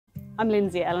I'm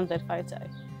Lindsey at LNZPHOTO,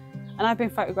 and I've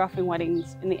been photographing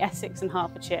weddings in the Essex and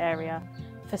Hertfordshire area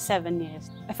for 7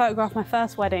 years. I photographed my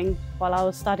first wedding while I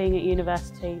was studying at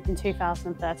university in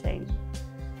 2013.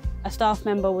 A staff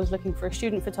member was looking for a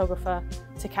student photographer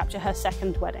to capture her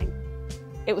second wedding.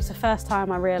 It was the first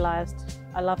time I realised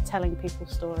I love telling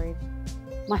people's stories.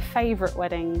 My favourite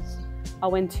weddings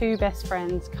are when two best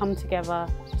friends come together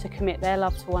to commit their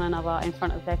love to one another in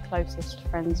front of their closest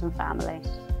friends and family.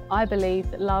 I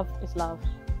believe that love is love,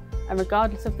 and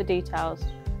regardless of the details,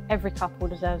 every couple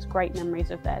deserves great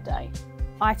memories of their day.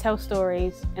 I tell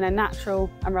stories in a natural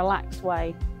and relaxed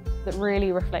way that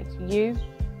really reflect you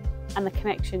and the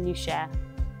connection you share.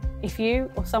 If you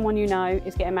or someone you know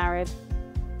is getting married,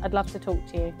 I'd love to talk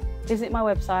to you. Visit my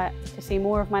website to see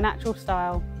more of my natural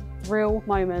style, real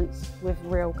moments with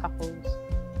real couples.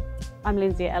 I'm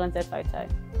Lindsey at LNZPHOTO.